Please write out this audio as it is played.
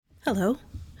Hello.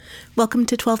 Welcome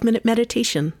to 12-Minute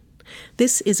Meditation.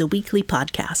 This is a weekly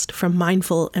podcast from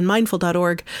Mindful and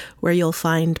Mindful.org where you'll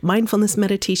find mindfulness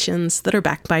meditations that are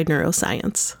backed by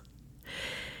neuroscience.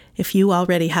 If you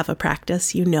already have a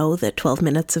practice, you know that 12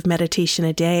 minutes of meditation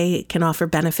a day can offer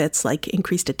benefits like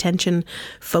increased attention,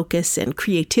 focus, and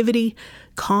creativity,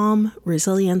 calm,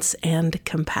 resilience, and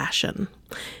compassion.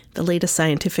 The latest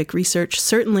scientific research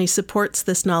certainly supports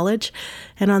this knowledge,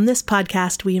 and on this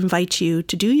podcast, we invite you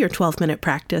to do your 12-minute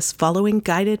practice following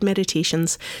guided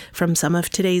meditations from some of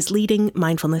today's leading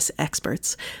mindfulness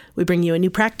experts. We bring you a new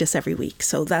practice every week,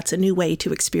 so that's a new way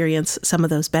to experience some of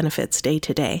those benefits day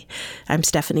to day. I'm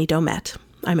Stephanie Domet.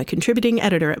 I'm a contributing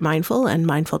editor at Mindful and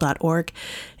Mindful.org,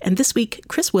 and this week,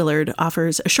 Chris Willard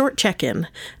offers a short check-in,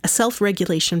 a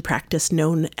self-regulation practice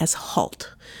known as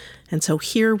HALT. And so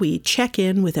here we check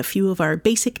in with a few of our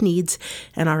basic needs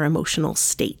and our emotional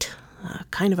state.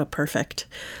 Kind of a perfect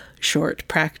short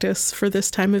practice for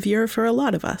this time of year for a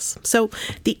lot of us. So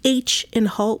the H in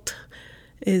HALT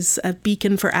is a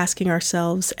beacon for asking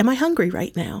ourselves, am I hungry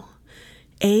right now?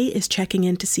 A is checking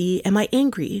in to see, am I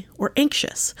angry or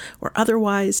anxious or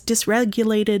otherwise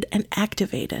dysregulated and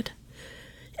activated?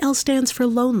 L stands for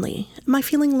lonely. Am I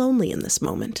feeling lonely in this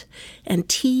moment? And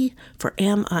T for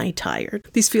am I tired?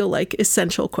 These feel like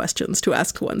essential questions to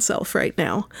ask oneself right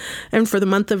now. And for the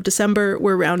month of December,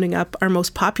 we're rounding up our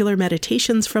most popular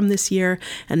meditations from this year,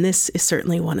 and this is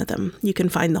certainly one of them. You can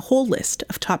find the whole list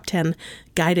of top 10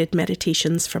 guided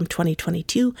meditations from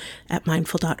 2022 at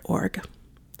mindful.org.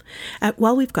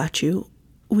 While we've got you,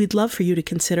 we'd love for you to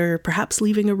consider perhaps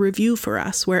leaving a review for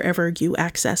us wherever you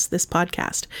access this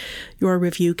podcast. Your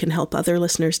review can help other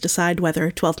listeners decide whether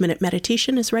 12-minute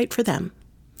meditation is right for them.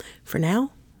 For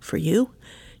now, for you,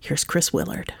 here's Chris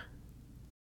Willard.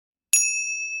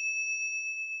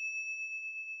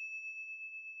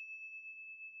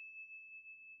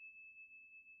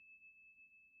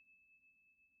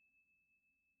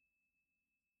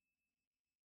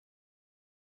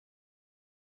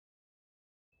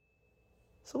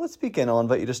 So let's begin. I'll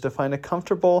invite you just to find a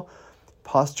comfortable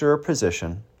posture or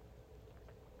position.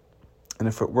 And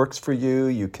if it works for you,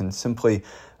 you can simply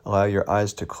allow your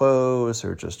eyes to close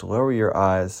or just lower your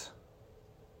eyes.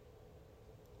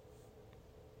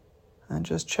 And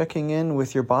just checking in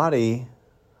with your body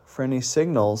for any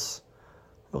signals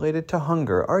related to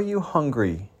hunger. Are you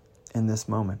hungry in this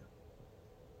moment?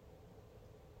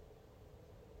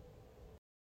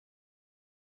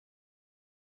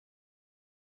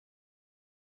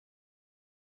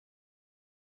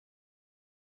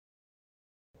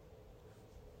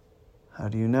 How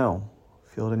do you know?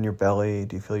 Feel it in your belly?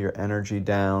 Do you feel your energy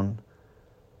down?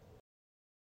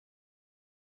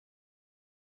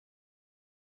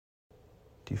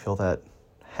 Do you feel that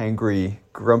hangry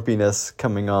grumpiness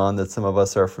coming on that some of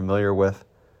us are familiar with?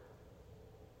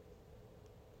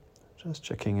 Just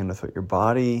checking in with what your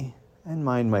body and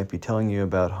mind might be telling you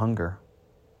about hunger.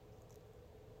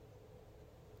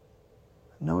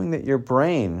 Knowing that your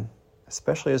brain,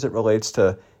 especially as it relates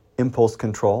to impulse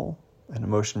control and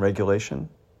emotion regulation,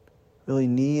 really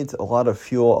needs a lot of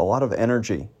fuel, a lot of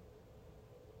energy.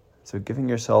 So giving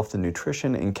yourself the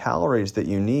nutrition and calories that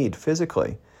you need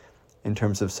physically in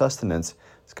terms of sustenance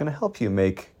is going to help you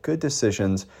make good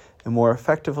decisions and more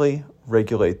effectively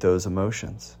regulate those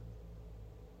emotions.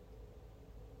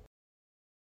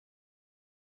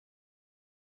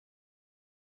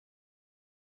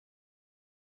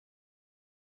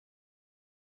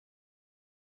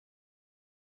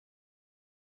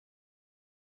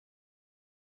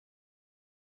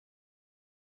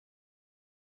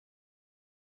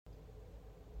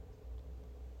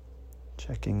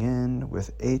 Checking in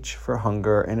with H for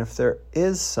hunger, and if there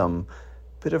is some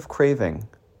bit of craving,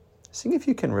 seeing if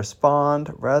you can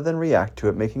respond rather than react to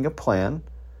it, making a plan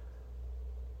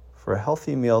for a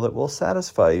healthy meal that will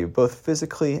satisfy you both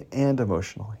physically and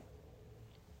emotionally.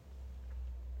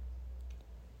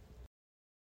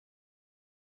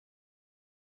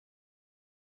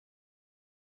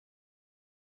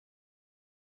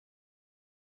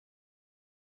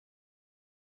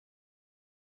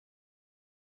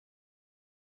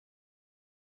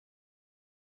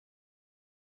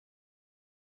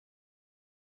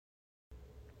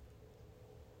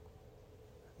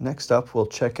 Next up, we'll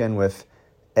check in with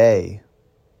A.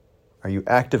 Are you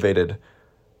activated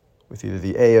with either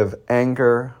the A of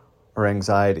anger or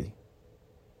anxiety?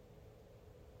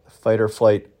 The fight or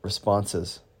flight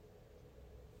responses.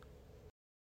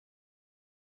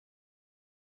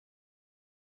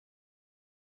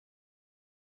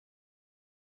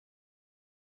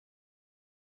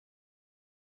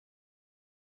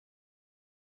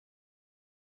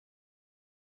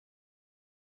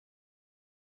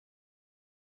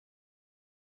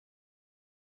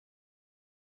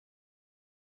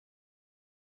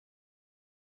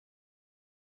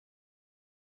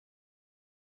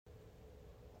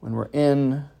 When we're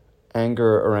in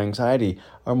anger or anxiety,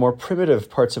 our more primitive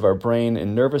parts of our brain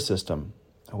and nervous system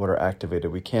are what are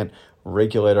activated. We can't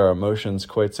regulate our emotions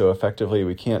quite so effectively.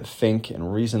 We can't think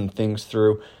and reason things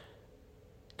through,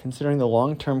 considering the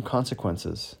long-term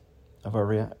consequences of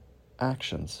our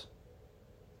reactions.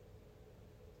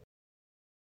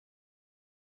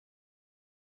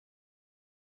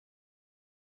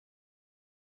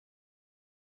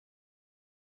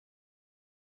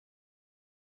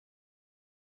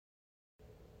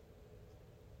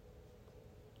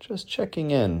 Just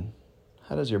checking in.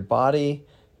 How does your body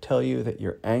tell you that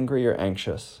you're angry or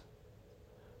anxious?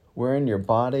 Where in your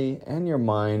body and your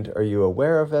mind are you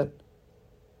aware of it?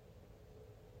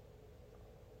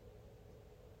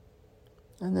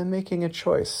 And then making a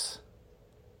choice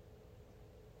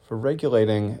for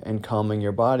regulating and calming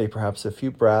your body, perhaps a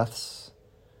few breaths,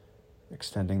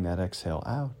 extending that exhale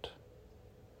out.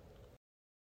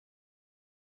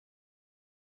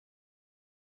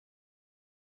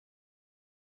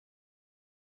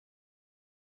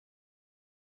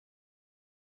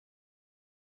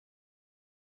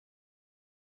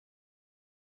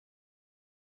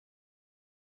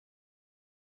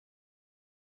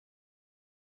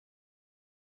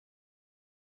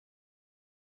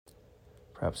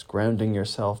 Perhaps grounding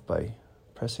yourself by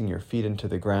pressing your feet into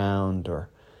the ground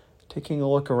or taking a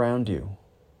look around you,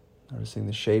 noticing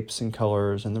the shapes and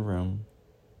colors in the room.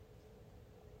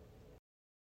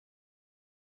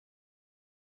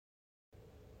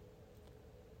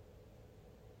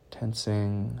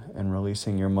 Tensing and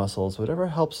releasing your muscles, whatever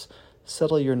helps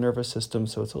settle your nervous system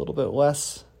so it's a little bit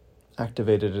less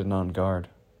activated and on guard.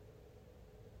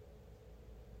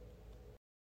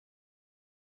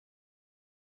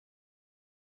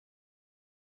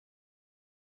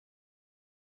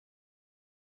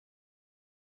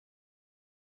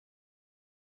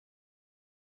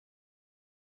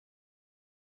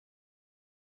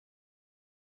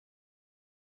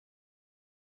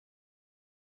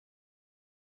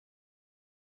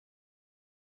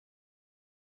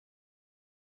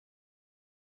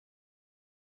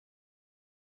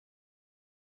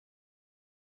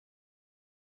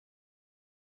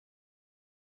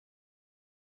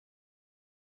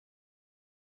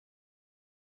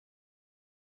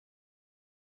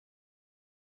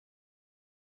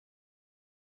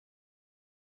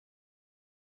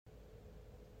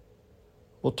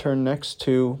 We'll turn next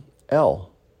to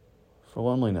L for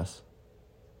loneliness,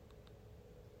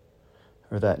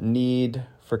 or that need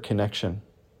for connection.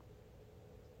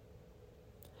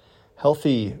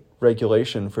 Healthy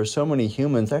regulation for so many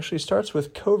humans actually starts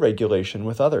with co-regulation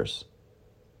with others.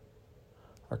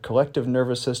 Our collective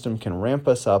nervous system can ramp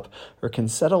us up or can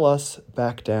settle us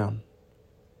back down.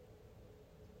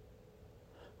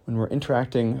 When we're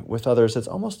interacting with others, it's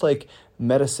almost like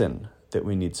medicine that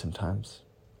we need sometimes.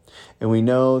 And we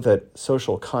know that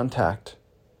social contact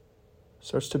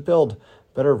starts to build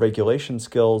better regulation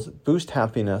skills, boost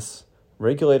happiness,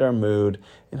 regulate our mood,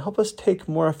 and help us take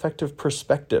more effective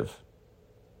perspective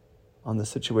on the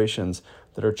situations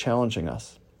that are challenging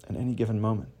us at any given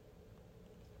moment.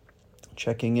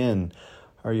 Checking in.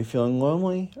 Are you feeling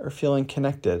lonely or feeling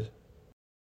connected?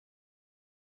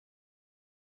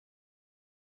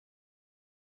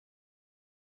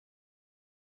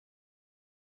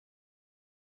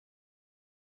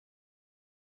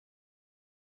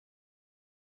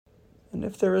 And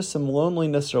if there is some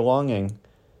loneliness or longing,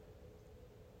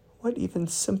 what even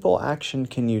simple action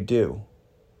can you do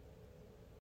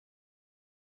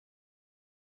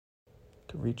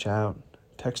to reach out,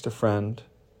 text a friend,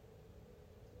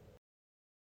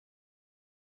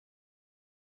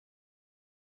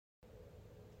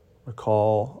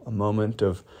 recall a moment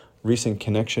of recent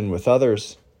connection with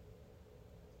others,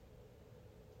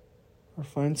 or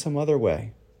find some other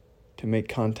way to make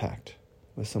contact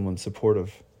with someone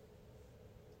supportive?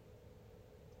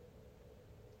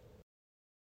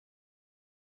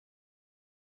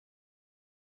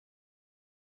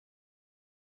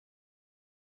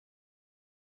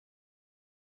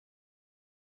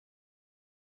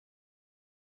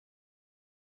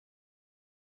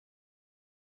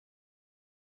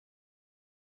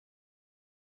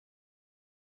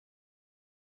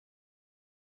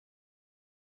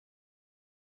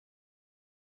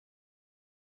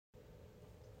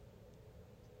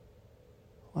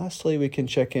 Lastly, we can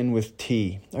check in with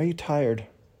T. Are you tired?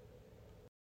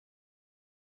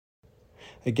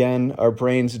 Again, our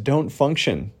brains don't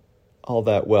function all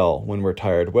that well when we're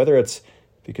tired, whether it's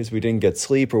because we didn't get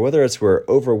sleep or whether it's we're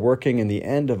overworking in the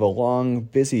end of a long,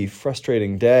 busy,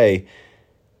 frustrating day.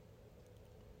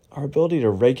 Our ability to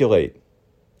regulate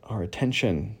our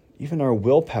attention, even our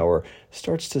willpower,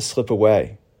 starts to slip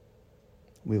away.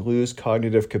 We lose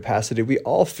cognitive capacity. We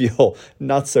all feel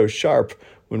not so sharp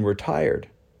when we're tired.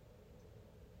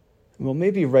 Well,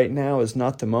 maybe right now is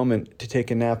not the moment to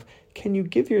take a nap. Can you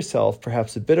give yourself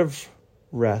perhaps a bit of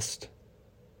rest?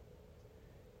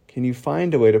 Can you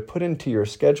find a way to put into your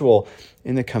schedule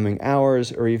in the coming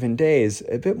hours or even days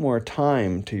a bit more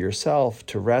time to yourself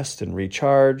to rest and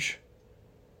recharge,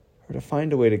 or to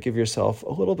find a way to give yourself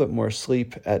a little bit more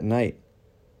sleep at night?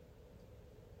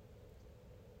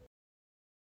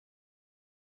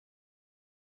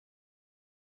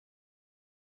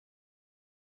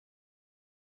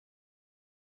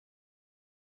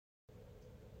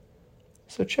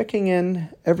 So checking in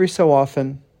every so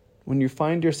often, when you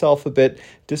find yourself a bit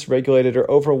dysregulated or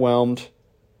overwhelmed,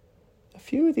 a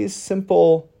few of these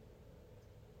simple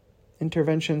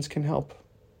interventions can help.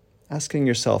 Asking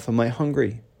yourself, am I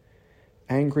hungry,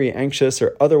 angry, anxious,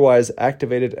 or otherwise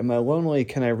activated? Am I lonely?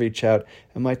 Can I reach out?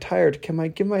 Am I tired? Can I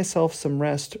give myself some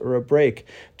rest or a break?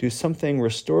 Do something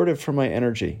restorative for my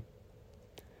energy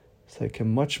so I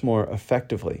can much more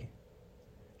effectively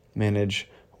manage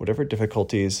whatever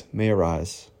difficulties may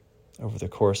arise over the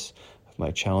course of my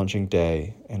challenging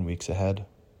day and weeks ahead.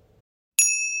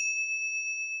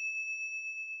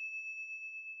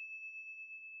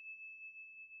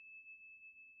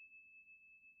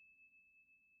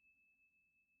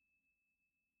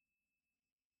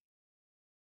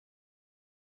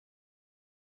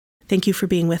 Thank you for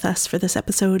being with us for this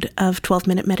episode of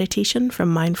 12-Minute Meditation from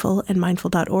Mindful and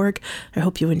Mindful.org. I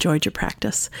hope you enjoyed your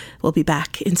practice. We'll be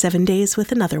back in 7 days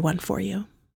with another one for you.